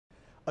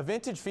A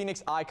vintage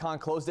Phoenix icon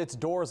closed its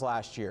doors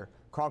last year.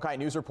 Cronkite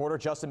News reporter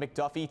Justin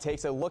McDuffie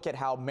takes a look at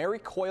how Mary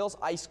Coyle's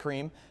ice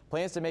cream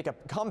plans to make a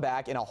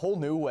comeback in a whole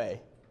new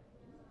way.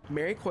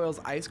 Mary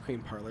Coyle's ice cream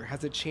parlor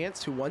has a chance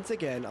to once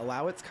again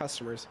allow its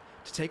customers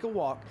to take a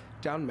walk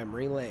down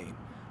memory lane.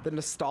 The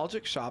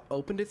nostalgic shop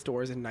opened its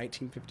doors in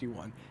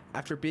 1951.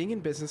 After being in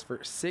business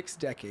for 6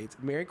 decades,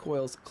 Mary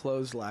Coyle's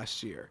closed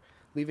last year,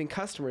 leaving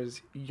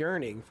customers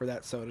yearning for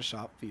that soda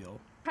shop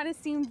feel. Kind of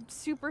seemed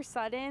super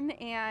sudden,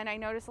 and I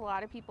noticed a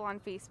lot of people on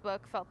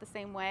Facebook felt the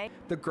same way.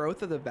 The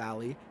growth of the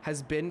Valley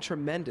has been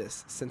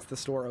tremendous since the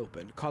store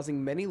opened,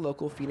 causing many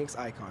local Phoenix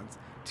icons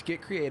to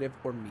get creative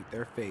or meet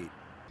their fate.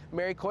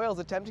 Mary Coyle is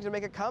attempting to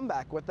make a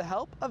comeback with the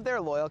help of their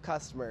loyal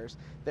customers.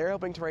 They're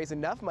hoping to raise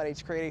enough money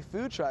to create a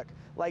food truck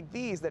like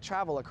these that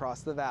travel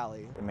across the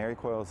valley. Mary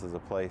Coyle's is a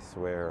place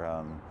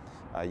where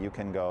you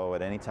can go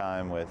at any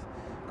time with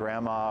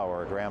grandma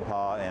or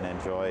grandpa and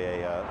enjoy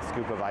a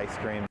scoop of ice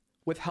cream.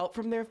 With help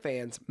from their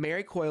fans,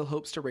 Mary Coyle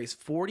hopes to raise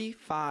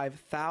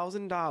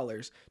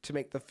 $45,000 to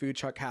make the food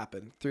truck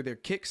happen through their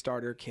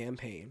Kickstarter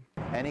campaign.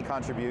 Any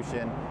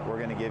contribution, we're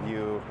going to give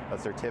you a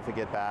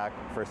certificate back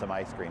for some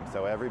ice cream.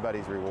 So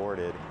everybody's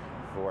rewarded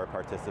for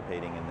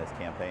participating in this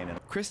campaign.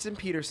 Kristen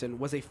Peterson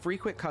was a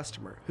frequent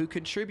customer who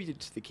contributed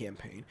to the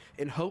campaign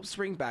in hopes to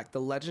bring back the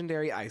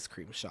legendary ice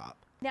cream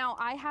shop. Now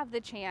I have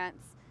the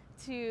chance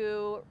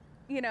to,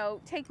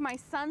 take my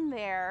son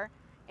there.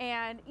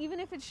 And even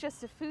if it's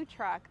just a food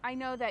truck, I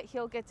know that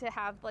he'll get to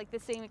have the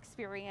same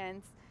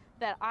experience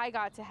that I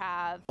got to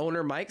have.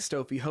 Owner Mike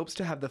Stoffe hopes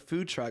to have the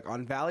food truck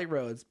on Valley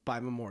Roads by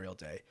Memorial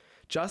Day,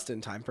 just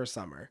in time for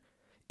summer.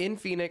 In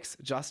Phoenix,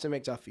 Justin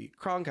McDuffie,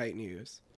 Cronkite News.